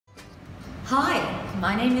Hi,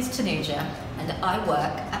 my name is Tanuja and I work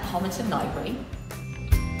at Homerton Library.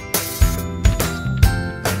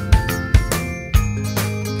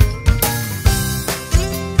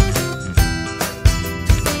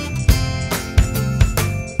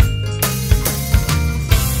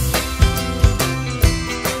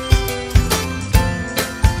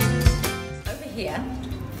 Over here,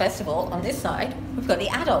 first of all, on this side, we've got the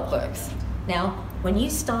adult books. Now, when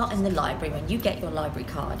you start in the library, when you get your library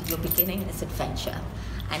card, you're beginning this adventure.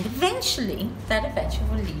 And eventually, that adventure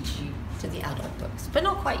will lead you to the adult books, but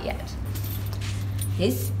not quite yet.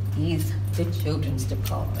 This is the children's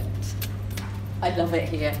department. I love it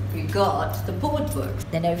here. We've got the board books.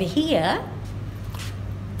 Then over here,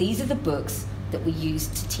 these are the books that we use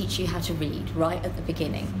to teach you how to read right at the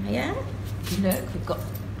beginning. Yeah? Look, we've got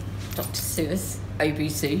Dr. Seuss,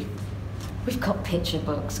 ABC. We've got picture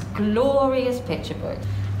books, glorious picture books.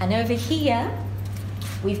 And over here,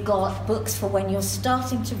 we've got books for when you're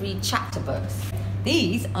starting to read chapter books.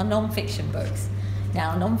 These are non-fiction books.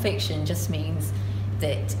 Now, non-fiction just means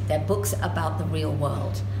that they're books about the real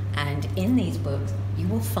world. And in these books, you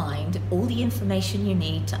will find all the information you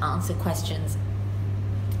need to answer questions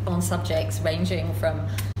on subjects ranging from,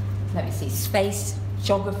 let me see, space,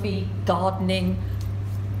 geography, gardening,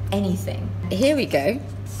 anything. Here we go.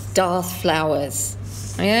 Darth flowers.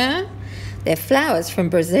 Yeah? They're flowers from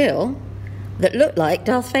Brazil that look like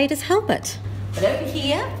Darth Vader's helmet. But over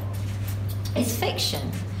here is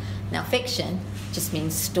fiction. Now, fiction just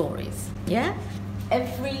means stories. Yeah?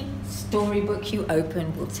 Every storybook you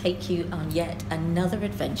open will take you on yet another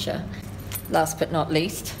adventure. Last but not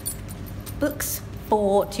least, books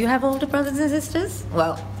for, do you have older brothers and sisters?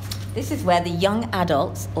 Well, this is where the young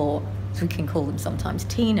adults, or we can call them sometimes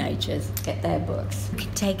teenagers, get their books. You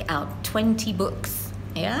can take out 20 books,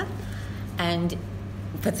 yeah? And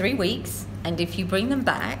for 3 weeks, and if you bring them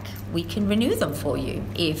back, we can renew them for you.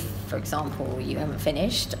 If, for example, you haven't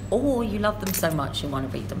finished, or you love them so much you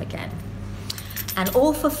want to read them again. And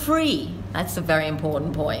all for free. That's a very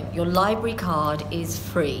important point. Your library card is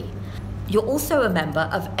free. You're also a member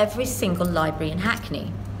of every single library in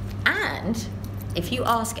Hackney. And if you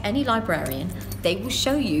ask any librarian, they will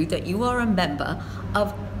show you that you are a member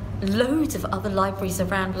of loads of other libraries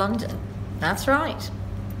around London. That's right.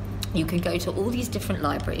 You can go to all these different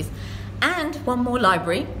libraries. And one more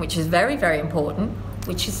library, which is very, very important,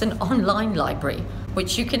 which is an online library,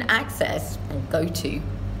 which you can access or go to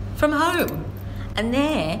from home. And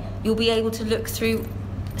there you'll be able to look through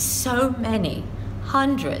so many,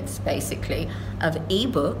 hundreds basically, of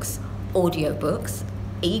e-books, audiobooks,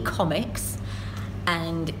 e-comics,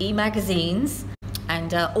 and e-magazines,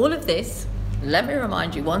 and all of this, let me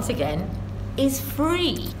remind you once again, is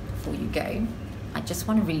free. Before you go, I just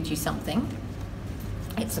want to read you something.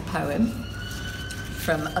 It's a poem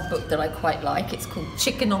from a book that I quite like. It's called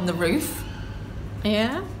Chicken on the Roof.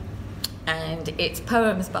 Yeah? And it's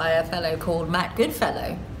poems by a fellow called Matt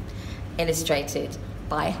Goodfellow, illustrated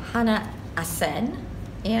by Hannah Assen.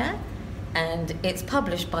 Yeah? And it's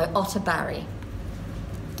published by Otter Barry.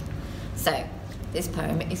 So, this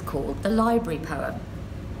poem is called The Library Poem.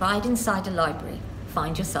 Ride inside a library,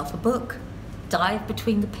 find yourself a book. Dive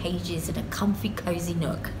between the pages in a comfy, cozy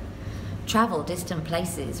nook. Travel distant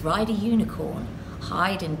places, ride a unicorn.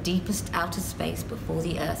 Hide in deepest outer space before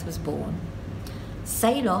the earth was born.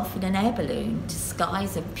 Sail off in an air balloon to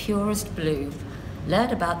skies of purest blue. Learn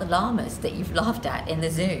about the llamas that you've laughed at in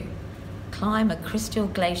the zoo. Climb a crystal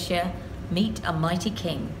glacier, meet a mighty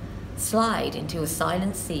king. Slide into a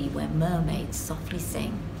silent sea where mermaids softly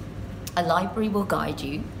sing. A library will guide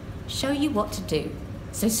you, show you what to do.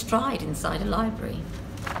 So stride inside a library.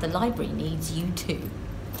 The library needs you too.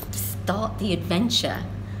 Start the adventure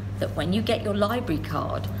that when you get your library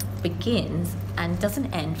card begins and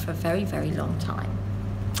doesn't end for a very, very long time.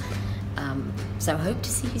 So I hope to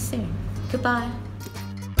see you soon. Goodbye.